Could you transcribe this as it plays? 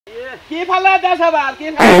কি ফালা দেশ আবার কি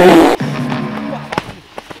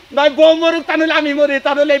নয় বউ মরুক তাহলে আমি মরি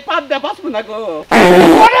তাহলে এই পাত দেয়া পাসবো না গো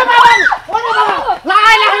ওরে বাবা লা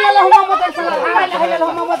ইলাহা ইল্লাল্লাহু মুহাম্মাদুর রাসূলুল্লাহ লা ইলাহা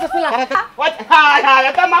ইল্লাল্লাহু মুহাম্মাদুর রাসূলুল্লাহ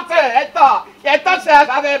এটা মারছে এটা শেষ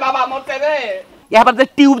আরে বাবা মরছে রে এবার যে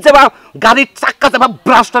টিউব যাবা গাড়ির চাক্কা যাবা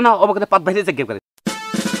ব্রাশটা না ওবাকে পাত বাইরে চেক করে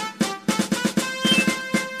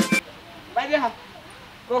বাইরে হা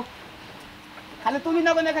কো খালি তুমি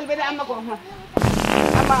না বনে খালি বাইরে আম্মা কো আম্মা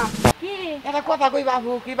কি এটা কথা কই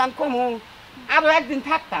বাবু কি বান কমু আরো একদিন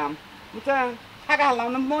থাকতাম বুঝছেন থাকা হলাম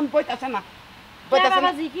না মন বইতাছে না বইতাছে না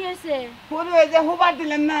বাবাজি কি হইছে পুরো এই যে হুবার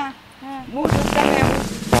দিলেন না হ্যাঁ মুরুদ কানে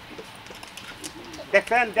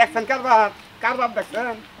দেখছেন কারবার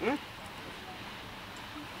দেখছেন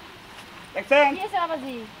দেখছেন কি হইছে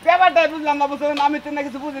বাবাজি ব্যাপারটা বুঝলাম না বুঝছেন আমি তো না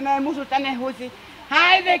কিছু বুঝি না মুসুর টানে হয়েছি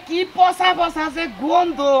হাই রে কি পচা পচা যে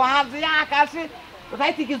গন্ধ আর যে আকাশে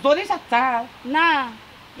রাইতে কি জোরে সাচ্ছা না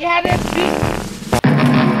ইয়ারে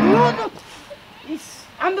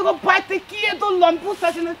আমি তো বাইতে কি এত লম্পুস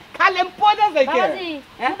আছে না খালি পয়দা যাই কে বাবাজি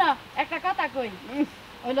শুনো একটা কথা কই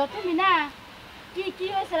হইলো তুমি না কি কি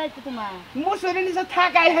হইছে রাইতে তোমার মুসুরি নিচে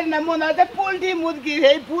থাকাই হয় না মনে হয় যে পোল্ট্রি মুরগি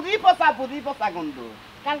এই পুরি পচা গন্ধ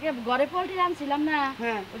কালকে ঘরে পোল্ট্রি আনছিলাম না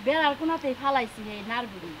হ্যাঁ ওই বেড়ার কোনাতেই ফালাইছি এই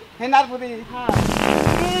নারবুড়ি হে নারপুরি হ্যাঁ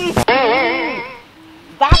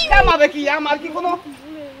ডাক্তার মারে কি আমার কি কোনো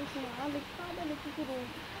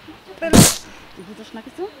বুঝছ না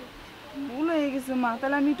কিছু ভুল হয়ে গেছে মা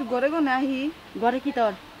তাহলে আমি একটু ঘরে গনে আহি ঘরে কি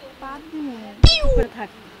তোর পাত দিমু চুপ করে থাক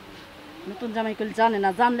নতুন জামাই কইলে জানে না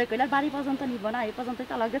জানলে কইলে বাড়ি পর্যন্ত নিব না এই পর্যন্ত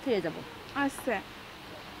তালাক দিয়ে থয়ে যাব আচ্ছা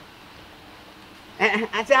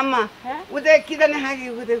আচ্ছা আম্মা হ্যাঁ ওদের কি জানে হাগি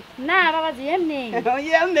ওদের না বাবাজি এমনি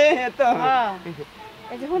এমনি তো হ্যাঁ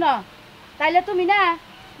এই যে শুনো তাইলে তুমি না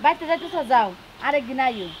বাইতে যাইতেছ যাও আরেকদিন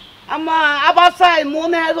আইও আম্মা আবার চাই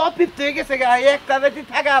মনে হয় অপিপ্ত হয়ে গেছে গা একটা রাতি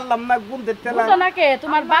থাকা আনলাম না গুনতে তেলা বুঝো না কে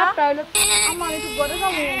তোমার বাপটা হইলো আমার একটু ঘরে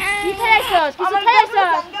যাবো কি খাইছস কিছু খাইছস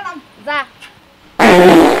যা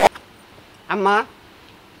আম্মা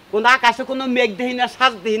কোন আকাশে কোনো মেঘ দেখি না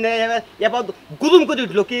সাজ দেখি না এবার গুদুম করে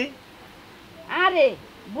উঠলো কি আরে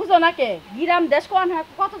বুঝো না কে গ্রাম দেশ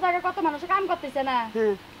কত জায়গায় কত মানুষ কাম করতেছে না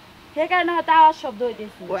সে কারণে হয়তো আওয়াজ শব্দ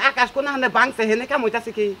হইতেছে ওই আকাশ কোন হানে বাংছে হেনে কাম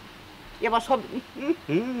হইতাছে কি এবার সব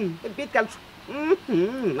বিকাল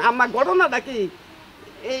আমার ঘটনাটা কি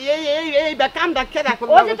এই কামটা খেয়ে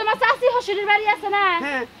ও যে তোমার চাচি হসুরের বাড়ি আছে না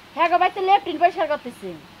হ্যাঁ গো বাইতে লেফটিন পরিষ্কার করতেছে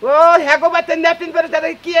ও হ্যাঁ গো বাইতে লেফটিন পরিষ্কার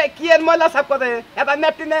কি এর ময়লা সাফ করে এটা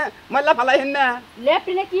লেফটিনে ময়লা ফালাই হেন না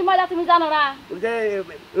লেফটিনে কি ময়লা তুমি জানো না যে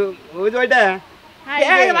ওইটা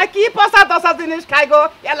কি পচা টচা জিনিস খাই গো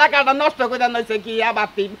এলাকাটা নষ্ট করে নইছে কি আবার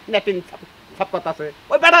লেফটিন সব কথা আছে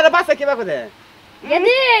ওই বেটারে বাসে কিবা করে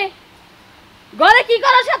গেদি ঘরে কি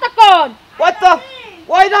করছ এতক্ষণ ওই তো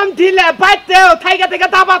ওইরকম ঢিলে বাইতেও থাইকা থেকে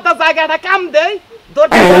দাবাতে জায়গাটা কাম দেই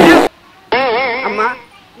আম্মা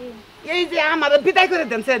এই যে আমার বিদায় করে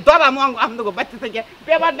দেন সে দরা মঙ্গ আমগো বাইতে থেকে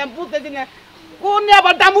পেপার না বুঝতে দিনে কোন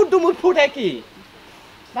আবার ডামুর ডুমুর ফুটে কি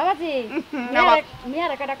বাবাজি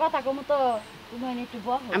মিয়ার একটা কথা কমু তো তুমি একটু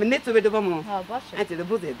বসো আমি নেচু বেটে বামু হ্যাঁ বসো আচ্ছা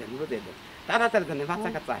বুঝে দেন তাড়াতাড়ি দেন বাচ্চা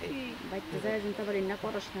কাচ্চা হে বাইতে যায় জানতে পারি না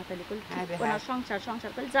পড়াশোনা তাহলে কই আরে কোন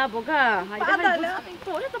সংসার কই যাবো গা বাদাইলে আমি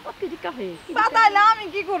তোরে তো পক্ষে দিকা হয়ে বাদাইলে আমি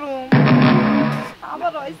কি করব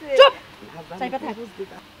আবার হইছে চুপ চাইবা থাক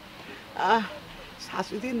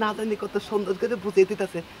শাশুড়ি না জানি কত সুন্দর করে বুঝিয়ে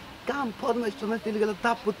দিতেছে কাম ফরমেশন দিলে গেলে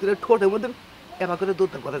তাপ পুত্রের ঠোঁটের মধ্যে এবার করে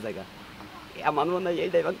দৌড়তে করে জায়গা এমন মনে হয়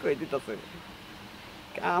এইটাই এবার করে দিতেছে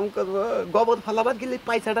কাম করবো গোবর ফালাবার গেলে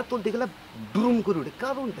পয়সাটা তুলতে গেলে ড্রুম করে উঠে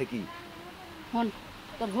কারণটা কি হন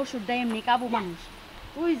তোর হসুরটা এমনি কাবু মানুষ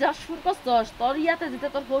তুই যা সুর করছস তোর ইয়াতে যেতে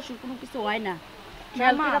তোর হসুর কোনো কিছু হয় না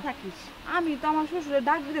খেয়াল করে থাকিস আমি তো আমার শ্বশুরের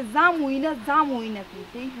ডাক দিতে জামুই না তুই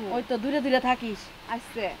সেই ওই তো দূরে দূরে থাকিস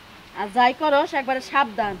আচ্ছা আর যাই করস একবারে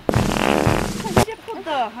সাবধান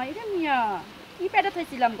কি পেটে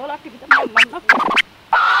থাইছিলাম গলা টিভিতে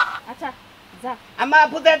আচ্ছা যা আমা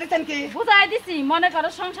বুঝাই দিতেন কি বুঝাই দিছি মনে করো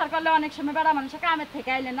সংসার করলে অনেক সময় বেড়া মানুষ কামের থেকে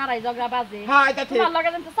আইলে নারাই ঝগড়া বাজে হ্যাঁ এটা ঠিক তোমার লগে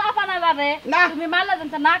যেতে চাপা না লাগে তুমি মারলে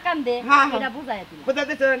যেতে না কান্দে এটা বুঝাই দিলাম বুঝাই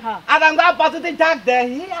দিতেন আর আমরা আব্বা যদি ডাক দেয়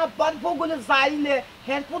হি আব্বার বগুলে যাইলে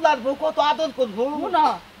হের পুলার বউ কত আদর করবো শুনো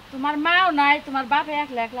তোমার মাও নাই তোমার বাপে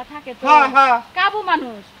একলা একলা থাকে তো কাবু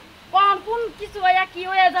মানুষ কোন কিছু হইয়া কি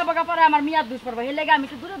হইয়া যাবো পরে আমার মিয়ার দুষ পড়বো হেলে আমি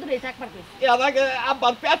একটু দূরে দূরে থাকবার এর আগে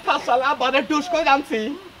আব্বার পেট ফাঁসাল আব্বারে ডুস করে আনছি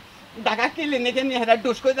ঢাকা ক্লিনিকে নিয়ে হেরা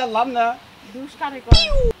ডুস করে দিলাম না দুষ কারে করে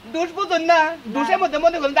দুষ বুঝুন না দুষের মধ্যে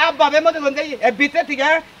মনে করেন আব্বাবে মনে করেন ভিতরে থেকে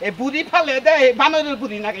বুড়ি ফালে দেয় বানরের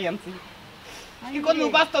বুড়ি নাকি আনছি কি করলু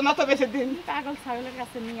বাস্ত না তো বেশি দিন পাগল ছাগলের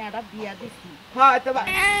কাছে মিয়াটা বিয়া দিছি হ্যাঁ তো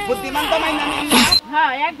বুদ্ধিমান জামাই না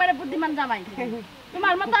হ্যাঁ একবারে বুদ্ধিমান জামাই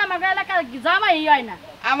তোমার মতো আমার এলাকা জামাই হয় না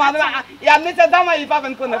আমার এমনিতে জামাই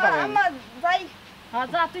পাবেন কোনে পাবেন আম্মা যাই হ্যাঁ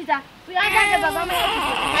যা তুই যা তুই আগে আগে যা জামাই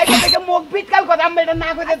আইতে থেকে মুখ বিটকাল করে আমি এটা না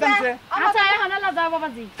করে দিতেছে আচ্ছা এখন এলা যাও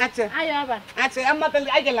বাবাজি আচ্ছা আইও আবার আচ্ছা আম্মা তাহলে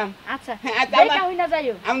আই গেলাম আচ্ছা আচ্ছা, দেখা হই না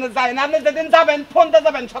যাইও আমরা যাই না আপনি যেদিন যাবেন ফোনতে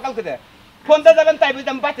যাবেন সকাল করে ফোনতে যাবেন তাই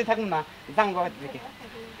বুঝতে আমি বাড়তে থাকুন না যাঙ্গো থেকে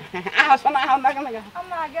আহ শোনা আহ না কেন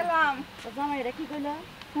আম্মা গেলাম জামাইরা কি কইলো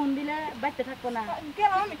ফোন দিলে বাইতে থাকবো না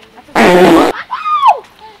গেলাম আমি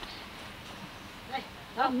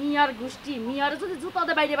মিয়ার গোষ্ঠী মিয়ার যদি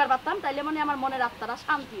জুতাতে বাইরে বার পারতাম তাইলে মানে আমার মনের আত্মারা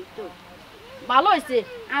শান্তি হতো ভালো হয়েছে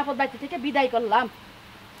আপদ বাড়ি থেকে বিদায় করলাম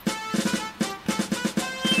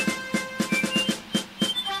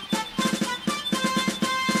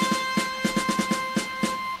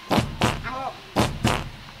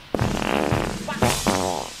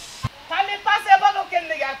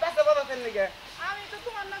আমি তো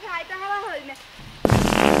তোমার নাকি হাইটা হারা হই না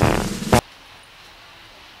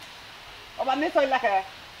আবার নিশ্চয় লেখে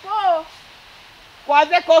তো কয়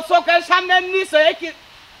যে চোখের সামনে নিশ্চয় কি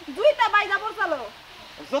দুইটা বাইজা পড়ছালো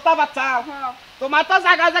জোতা বাচ্চা হ্যাঁ তোমার তো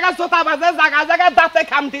জায়গা জায়গা জোতা বাজে জায়গা জায়গা দাঁতে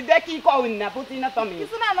খামতি দিয়ে কি কইন না বুঝি না তুমি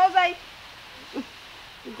কিছু না ন যাই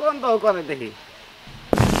গন্ধ করে দেখি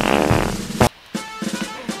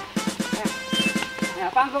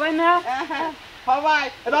পাঙ্কু ভাই না ভাই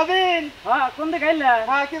রবিন হ্যাঁ কোন দিকে আইলা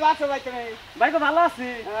হ্যাঁ কি আছো ভাই তুমি ভাই তো ভালো আছি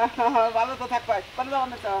ভালো তো থাক ভাই কোন যাবেন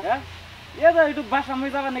না হ্যাঁ এ তো একটু বাসা মই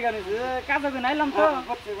যাবার নিকে কাজে কই আইলাম তো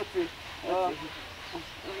বুঝছি বুঝছি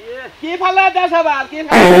কি ভালো দেশ আবার কি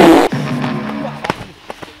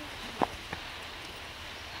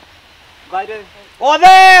বাইরে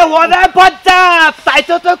ওরে ওরে বাচ্চা তাই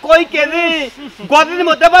তো তো কই কেনি গদির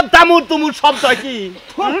মধ্যে বা দামুর তুমুর শব্দ কি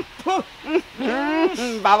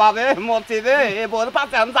বাবা রে মরছি রে এ বল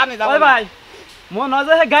পাচ্ছে আমি জানি ওই ভাই মন হয়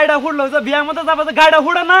যে গাড়িটা ফুটলো যে বিয়ার মধ্যে যাবে তো গাড়িটা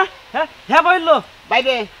ফুটে না হ্যাঁ হ্যাঁ বললো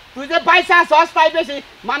বাইরে তুই যে পয়সা সস্তাই বেশি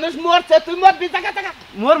মানুষ মরছে তুই মরবি টাকা টাকা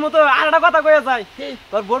মোর মতো আর একটা কথা কয়ে যায়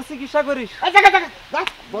তোর বোর চিকিৎসা করিস টাকা টাকা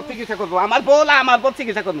বোর চিকিৎসা করবো আমার বউলা আমার বোর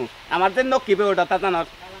চিকিৎসা করবো আমার যে নকিবে ওটা তা জানার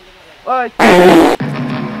ওই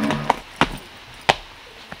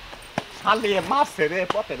শালিয়ে মারছে রে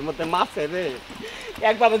পথের মধ্যে মারছে রে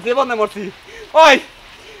একবার জীবনে মরছি ওই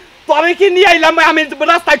তবে কি নিয়ে আইলাম আমি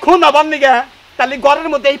রাস্তায় খুন হবার নিগে তাহলে ঘরের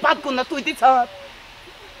মধ্যে এই পাত খুন না তুই দিছ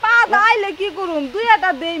পা দাইলে কি করুম দুই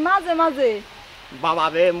একটা দেই মাঝে মাঝে বাবা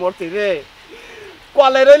রে মরছি রে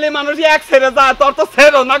কলে রইলে মানুষ এক ছেড়ে যায় তোর তো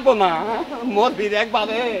ছেড়েও নাকবো না মরবি রে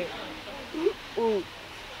একবারে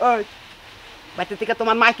ওই বাচ্চা থেকে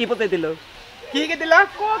তোমার মা কি বলতে দিল কি কি দিল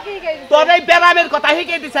কো কি গাইছে তোর এই ব্যারামের কথা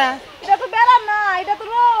শিখে দিছে এটা তো বেরাম না এটা তো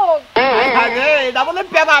রোগ আগে এটা বলে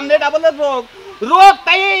ব্যারাম এটা বলে রোগ রোগ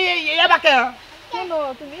তাই এবাকে শোনো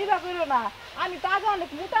তুমি ইবা করো না আমি তো আগে অনেক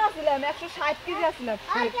মোটা ছিলাম 160 কেজি ছিলাম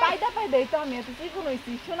পাইদা পাইদাই তো আমি এত চিকন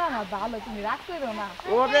হইছি শোনা না ভালো তুমি রাগ করো না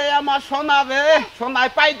ওরে আমার সোনা রে সোনাই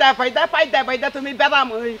পাইদা পাইদা পাইদা পাইদা তুমি ব্যারাম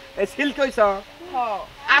ওই সিল্ক হইছ হ্যাঁ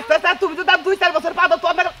আস্তে আস্তে তুমি যদি 2-4 বছর পাদো তো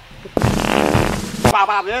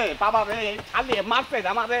বাবা রে খালি মারছে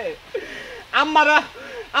আমারে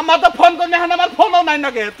আমার তো ফোন করে এখন আমার ফোনও নাই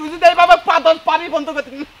নাকি তুই যদি এইভাবে পাদস পানি বন্ধ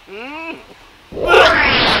করতে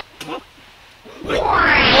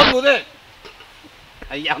মরমু রে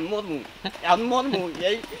মরমু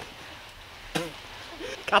এই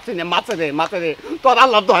কাছে নে মাছে রে তোর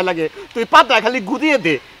আল্লাহ দোহাই লাগে তুই পাতা খালি ঘুরিয়ে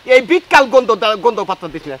দে এই বিকাল গন্ধ পাত্র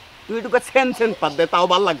দিস না তুই একটু সেন পাত দে তাও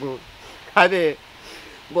ভাল লাগবো খাই রে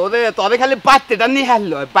বলে তবে খালি বাচ্চাটা নিয়ে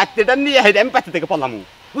হারলো বাচ্চাটা নিয়ে হাইরে আমি বাচ্চা থেকে পলাম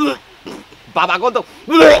বাবা গো তো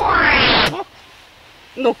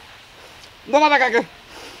বোমা কাকে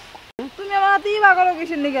তুমি আমার হাতে ইবা করো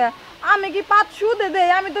কিসের নিকে আমি কি পাত সুদে দেই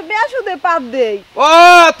আমি তো বেসুদে পাত দেই ও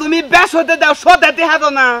তুমি বেশ হতে দাও সোদে দেখা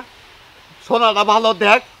দাও না সোনাটা ভালো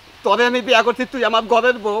দেখ তোরে আমি বিয়া করছি তুই আমার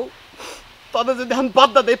ঘরের বউ তোদের যদি এখন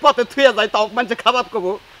বাদ্দা দেয় পথে থুয়ে যায় তাও মানুষে খারাপ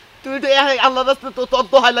করবো তুই তো আল্লাহ রাস্তা তো তোর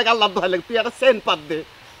দোহাই লাগে আল্লাহ দোহাই লাগে তুই একটা সেন পাত দে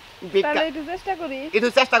তাহলে একটু চেষ্টা করি একটু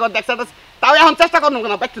চেষ্টা কর দেখ তাও এখন চেষ্টা করবো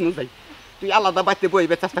না বাইতে নু যাই তুই আলাদা বাইতে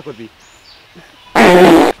বইবে চেষ্টা করবি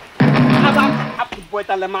বই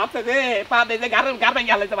তাহলে মাপে রে পা দে যে গাড়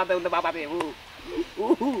গেলাইছে বাদে বাবা রে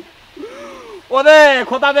ওরে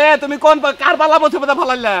খোদা রে তুমি কোন কার পালা বসে বোধ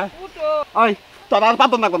ফালাইলা ওই তোর আর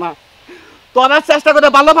পাত না কোনা তোর আর চেষ্টা করে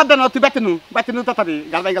ভালো পাত না তুই বাইতে নু তাড়াতাড়ি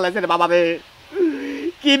গাড় গেলাইছে রে বাবা রে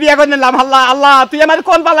কি বিয়া করে নিলাম আল্লাহ তুই আমার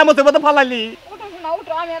কোন পালা বসে বোধ ফালাইলি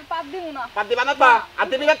উঠো আমি আর পাত দিব না পাত দিবা না পা আর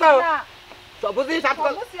দিবি না তো সব বুঝি সাত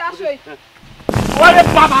বসি আসই ওরে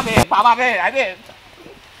বাবা রে আরে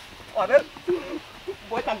ওরে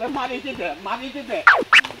পয়সাটা মারিয়ে দে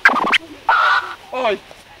ওই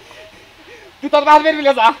তুই তোর বাবার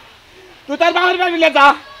বিলে যা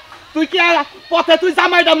তুই কি পথে তুই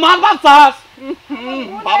জামাইটা মারবার চাস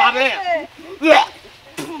বাবা রে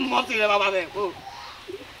মতি রে বাবা রে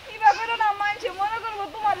কি ব্যাপার না মানছে মনে করবো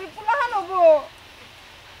তোমার পোলাহান হবো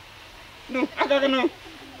নু আগে নু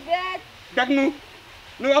দেখ দেখ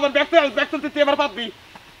নু আবার ব্যাগ তুই এবার পাবি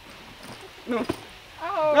নু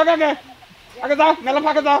আগে যাও মেলা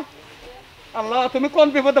ফাঁকে যাও আল্লাহ তুমি কোন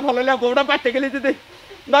বিপদে ভালো লাগে বউটা পাঠতে গেলে যদি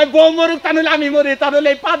নয় বউ মরুক তাহলে আমি মরি তাহলে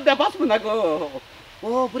এই পাত দেয়া বাঁচবো না গো ও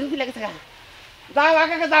বুড়ি কি লেগেছে যাও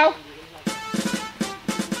আগে যাও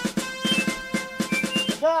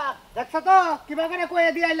দেখছো তো কিবা করে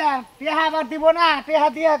কয়ে দিয়ে আইলাম টেহা আবার দিব না টেহা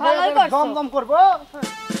দিয়ে দম দম করবো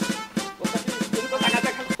তুমি তো টাকাটা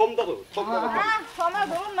খালি কম দাও সময়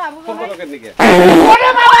ধরুন না বুঝো না ওরে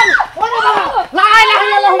বাবা লা ইলাহা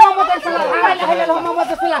ইল্লাল্লাহু মুহাম্মাদুর রাসূলুল্লাহ লা ইলাহা ইল্লাল্লাহু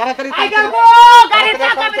মুহাম্মাদুর রাসূলুল্লাহ আই গো গাড়ির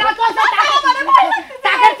চাকা বিরাজ করছে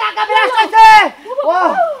চাকার চাকা বিরাজ করছে ও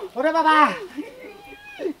ওরে বাবা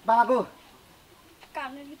বাবা গো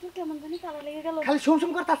কানের ভিতর কেমন জানি তালা লেগে গেল খালি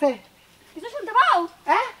শুম করতেছে কিছু শুনতে পাও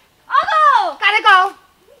হ্যাঁ আগো কারে কও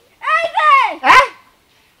এই যে হ্যাঁ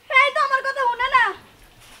এই তো আমার কথা শুনে না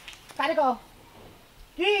কারে কও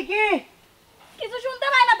কি কিছু শুনতে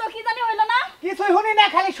পাই না তো কি জানি হইলো না কিছুই শুনি না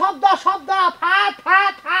খালি শব্দ ফাট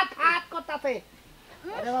ফাট ফাট ফাট করতেছে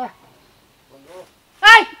আরে বাবা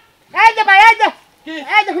এই যে ভাই এই যে কি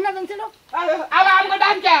এই যে শুনে জানছিল আরে আমগো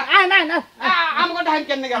ডানকে না আমগো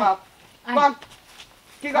ডানকে নে বাপ কোন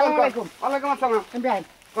কি গেল ওয়ালাইকুম আসসালাম ভাই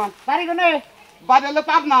কোন বাড়ি কোনে বাজালে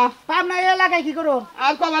পাবনা এই এলাকায় কি করো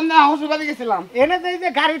আর কবার না হসপিটালে গেছিলাম এনে যে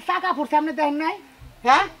গাড়ির চাকা ফুটছে আপনি দেখেন নাই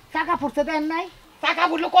হ্যাঁ চাকা ফুটছে দেখেন নাই চাকা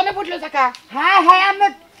ফুটলো কোনে ফুটলো চাকা হ্যাঁ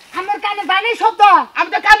আপনার কানে জানি শব্দ আমি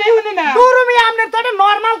তো কানে শুনি না দুরুমি আপনার তো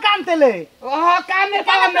নরমাল কান তেলে ও কানে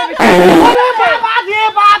পাওয়া না ওরে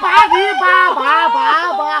বাবা রে বাবা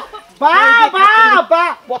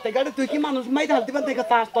বতে গাড়ি তুই কি মানুষ মাই ঢালতে পারতে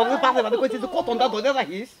তার তোর বাদে কইছিস কতটা ধরে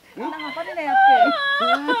রাখিস না পারি না আজকে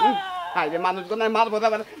হাই রে মানুষ গো নাই মারবো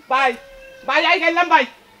দাবার ভাই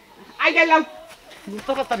আই গেলাম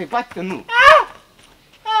তোরা তারি পাচ্ছ নু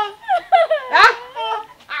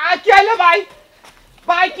কি আইলো ভাই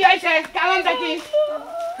কি আইছে কারণটা কি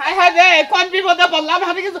হাই রে কোন বিপদে বললাম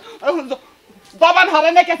আমি কিছু জবান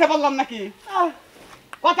হারে না কেসে বললাম নাকি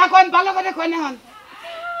কথা কোন ভালো করে কই না হন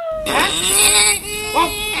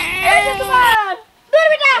এই যে তোমার দূর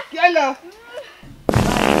বেটা কি আইলো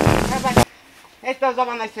এই তো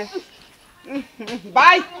জবান আইছে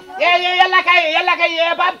ভাই এই এলাকায় এ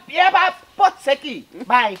বাপ পড়ছে কি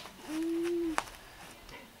ভাই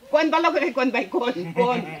কোন ভালো করে কোন ভাই কোন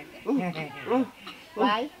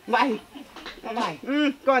ভাই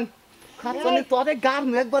কোন খাচ্ছনি তোরে গার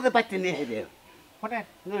একবারে পাইতে নিয়ে হেবে হঠাৎ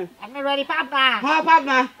আপনার বাড়ি পাবনা হ্যাঁ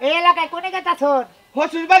পাবনা এই এলাকায় কোনে গেতাছ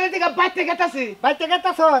হসুর বাড়ি থেকে বাইতে গেতাছি বাইতে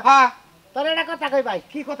গেতাছ হ্যাঁ তোর এটা কথা কই ভাই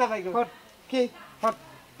কি কথা ভাই গো হট কি হট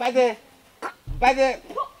বাইদে ভাই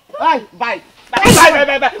ভাই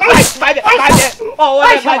ও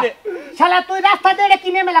ওরে বাইদে শালা তুই রাস্তা দিয়ে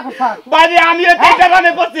কিনে মেলা করছ বাইদে আমি এই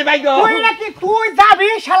কারণে পড়ছি ভাই গো তুই যাবি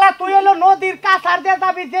শালা তুই হলো নদীর কাছার দিয়ে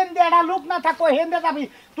যাবি যেন দিয়ে এটা লোক না থাকো হেন্দে যাবি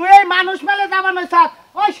তুই এই মানুষ মেলে যাবা নয় স্যার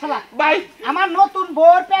ওই শালা ভাই আমার নতুন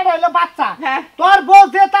বউর পেট হইলো বাচ্চা হ্যাঁ তোর বউ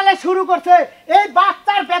যে তালে শুরু করছে এই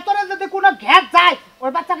বাচ্চার ভেতরে যদি কোনো গ্যাস যায়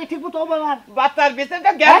ওই বাচ্চাকে ঠিক মতো হবে না বাচ্চার ভিতরে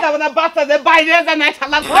তো গ্যাস যাবে না বাচ্চা যে বাইরে যায় না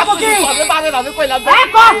শালা বারে কইলাম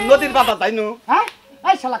নদীর বাবা যাইনু হ্যাঁ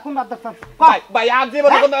এই শালা কোন বাদ দেখছ ভাই আর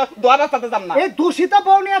জীবনে কোনো দোয়া রাস্তাতে যাম না এই দূষিত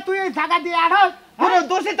বউ নিয়ে তুই এই জায়গা দিয়ে আড়াল পুরো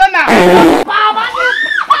দূষিত না বাবা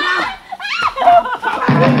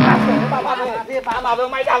বাবা রে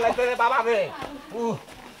মাই ঢালাইছে রে বাবা রে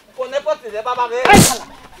কোনে পড়ছে রে বাবা রে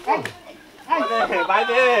ভাই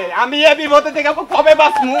রে আমি এই বিপদে থেকে কবে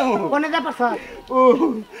বাঁচমু কোনে যা পারছ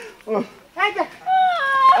এই যে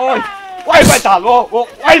ওই বাইতাল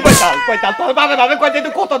ওই বাইতাল তোর বাবা কই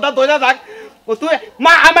তুই কতটা দইরা রাখ ও তুই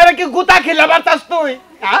মা আমারে কি গুতা খেলাবার চাস তুই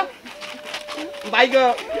হ্যাঁ ভাই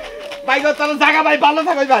গো তোর জায়গা ভাই ভালো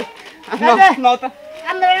থাকই ভাই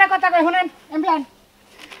আপনার এটা কথা কই শুনেন এমপ্লান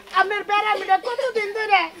আপনার প্যারামিটার কতদিন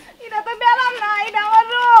ধরে এটা তো বেলাম না এটা আমার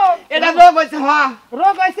রোগ এটা রোগ হইছে হ্যাঁ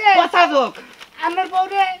রোগ হইছে কথা রোগ আপনার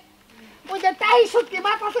বউরে ওই যে তাই সুটকি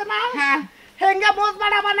ভাত আছে না হ্যাঁ হেঙ্গা বোঝ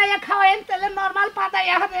বাড়া বানাইয়া খাওয়াইন তেলে নরমাল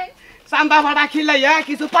পাতাইয়া হবে চান্দা ভাড়া খিলাইয়া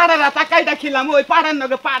কিছু পাড়ারা টাকাইটা খিলাম ওই পাড়ার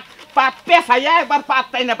নগে পাট পেছাইয়া একবার পাট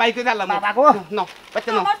তাই না পাইতে দিলাম বাবা গো নো পাইতে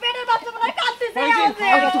নো আমার পেটের বাচ্চা মনে হয় কাঁদতেছে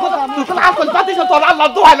তুই আপন পাতিস তোর আল্লাহ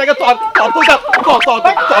দোহাই লাগে তোর তুই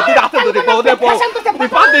রাতে ধরে বউরে তুই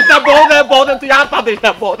পাতিস না বউরে তুই আর পাতিস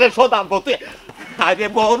না বউরে সোদা বউ তুই আরে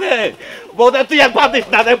বৌরে বৌরে তুই একবার দিস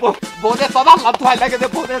না রে বৌরে সবার লাভ ভয় লাগে রে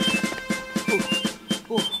বৌরে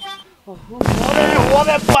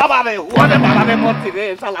ওরে বাবা রে মরছি রে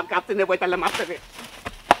সালাম কাটতে নে বইতালে মারতে রে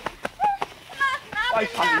ওই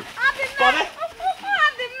সালি তোরে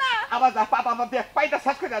আবার যা পাপা দেখ পাইটা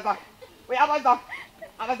শেষ করে যা ওই আবার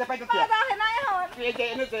যা পাইটা তুই এই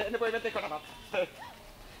যে এনে বইবে দেখো না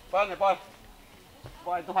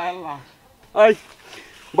বল তো আল্লাহ ওই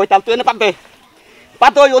বইতাল তুই এনে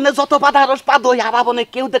পাদই ওনে যত পাতা রস পাদই আবার বনে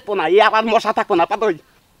কেউ দেখবো না এই আবার মশা থাকবো না পাদই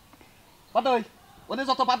ওনে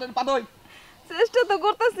যত পাদই চেষ্টা তো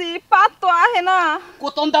করতেছি পাত তো আহে না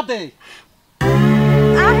কোতন দাতে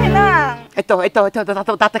আহে না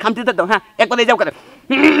এতো দাতে খামতি দাও হ্যাঁ একবার এই যাও করে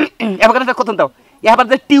এবার কোতন দাও এবার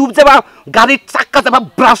যে টিউব যাবা গাড়ির চাক্কা যাবা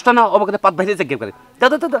ব্রাশটা না ওবাকে পাত বাইরে চেক করে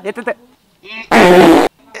দাও এতে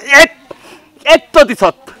এত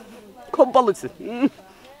দিছত খুব ভালো হচ্ছে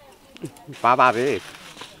বাবা রে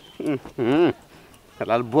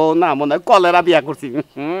খেলার বউ না মনে হয় কলেরা বিয়া করছি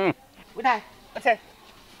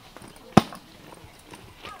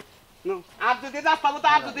আর যদি রাস্তা মতো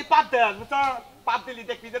আর যদি পাত দেয় পাত দিলি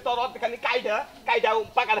দেখবি যে তোর অর্ধেখানি কাইডা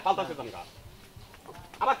পাকারে ফালতাছে তোমরা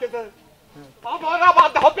আবার কে আবার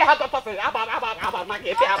হাত আছে আবার নাকি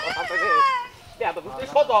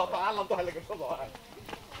সোজা আল্লাহ তো হলে সোজা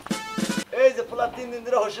এই যে পোলা 3 দিন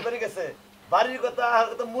ধরে হসে বাড়ি গেছে বাড়ির কথা আর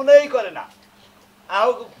কথা মনেই করে না আও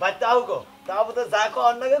বাইতে আও গো তাও তো যা কো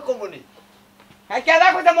অন্যকে কমুনি হ্যাঁ কেডা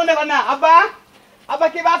কইতে মনে কর না আব্বা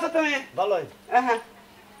কি বাসো তুমি ভালোই হ্যাঁ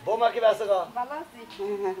বৌমা কি বাসো গো ভালো আছি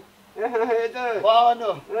এই তো বানো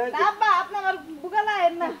আব্বা আপনি আমার বুগালা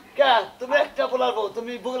এর না কে তুমি একটা পোলার বউ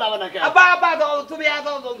তুমি বুগলাবা না কে আব্বা তুমি এত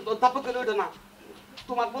তাপ করে ওঠো না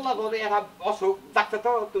তোমার বলা বলে এরা অসুখ ডাক্তার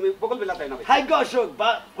তো তুমি বগল বেলা তাই না হাই গো অশোক বা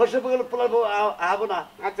হসে বুগল পোলার বউ আবো না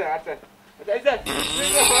আচ্ছা এই যে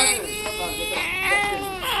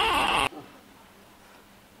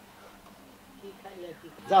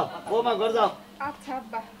যাও বৌমা ঘর যাও আচ্ছা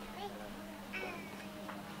আব্বা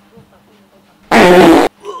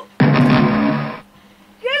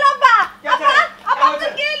কি লব্বা আব্বা তো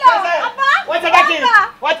কি লব্বা আব্বা ওই যে ডাকি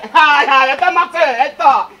ওই হ্যাঁ এটা মারছে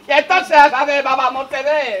এটা শেষ আরে বাবা মরছে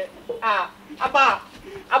রে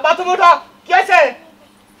আব্বা তুমি উঠো কি হয়েছে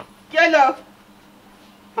কি হলো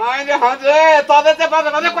হ্যাঁ রে তোদের যে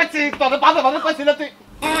বাজে কইছি তোদের বাজে কইছিল তুই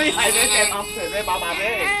ওই হাই রে মারছে রে বাবা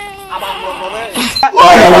রে আবার মরবো রে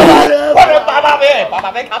ওরে বাবা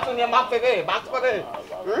রে খাতু নিয়ে মারছে রে বাস করে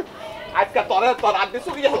আজকে তোর আগে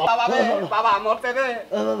চুরি হলো বাবা মরছে রে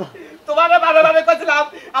তোমার বারে কইছিলাম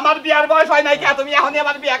আমার বিয়ার বয়স হয় নাই কে তুমি এখনই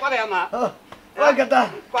আমার বিয়া করে না ওই কথা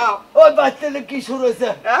ওই বাচ্চালে কি শুরু হইছে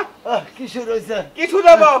হ্যাঁ কি শুরু হইছে কি শুরু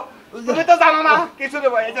হবো তুমি তো জানো না কি শুরু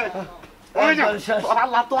হবো এই যে ওই যে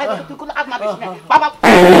আল্লাহ তো আইছে তুই কোন আগ মারিস না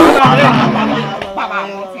বাবা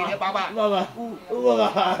মরছি রে বাবা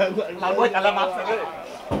লাল বই লাল মারছে রে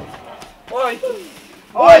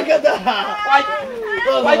ওই কথা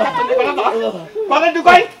ওই কাছে নি কোন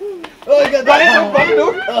ঢুকাই ওই কথা কোন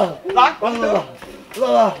ঢুক লাগ কোন ঢুক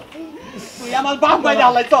বাবা তুই আমার বাপ বাইরে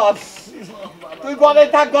আলাই তোর তুই ঘরে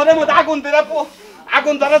থাক ঘরের মধ্যে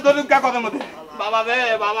আগুন ধরে ধরুকা ঘরের মধ্যে বাবা রে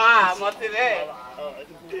বাবা মরছি রে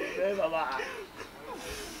বাবা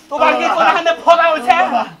তোমার কি কোনখানে ফোড়া হইছে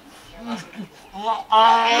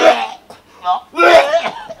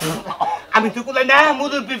আমি তো কুলাই না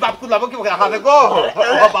মুদুর বাপ কুলাবো কি হাতে গো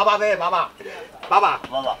বাবা রে বাবা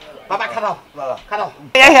খারাপ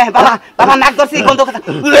বাবা নাক ধরছি গন্ধ কথা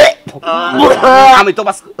আমি তো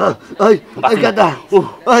বাস ওই গাদা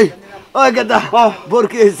ওই গাদা বোর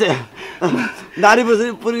কি হয়েছে নারী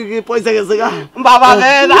পুরি পয়সা গেছে গা বাবা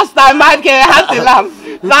রে রাস্তায় মার খেয়ে হাসছিলাম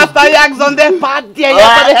রাস্তায় একজন দে পাত দিয়ে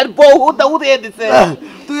বহুত উড়িয়ে দিছে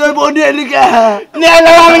তুই ওই বউ নিয়ে এলি কে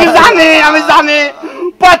আমি জানি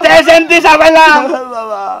পথে শান্তি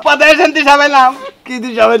সাবাইলাম কি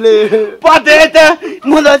তুই যাবেলি পথে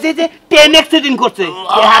মনে হচ্ছে যে ট্রেন অ্যাক্সিডেন্ট করছে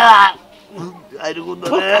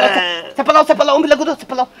সেপালাও উমিলা গুলো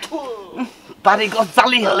সেপালাও বাড়ি গছ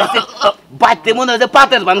জালি হলেছে বাইতে মনে হচ্ছে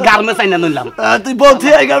পাতের বান গার্মে চাইনা নিলাম তুই বউ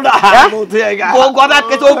থুয়ে আইগা বউ গড়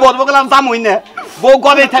আটকে ও বলবো গেলাম জামুই না বউ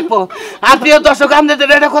গড়েই থাকবো আর প্রিয় দর্শক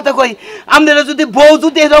আপনাদের এটা কথা কই আপনারা যদি বউ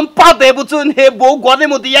যদি এরকম পাতে বুঝুন হে বউ গড়ের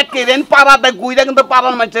মধ্যে এক কেরেন পাড়াটা গুইরা কিন্তু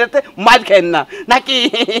পাড়ার মানুষের মার খাইন না নাকি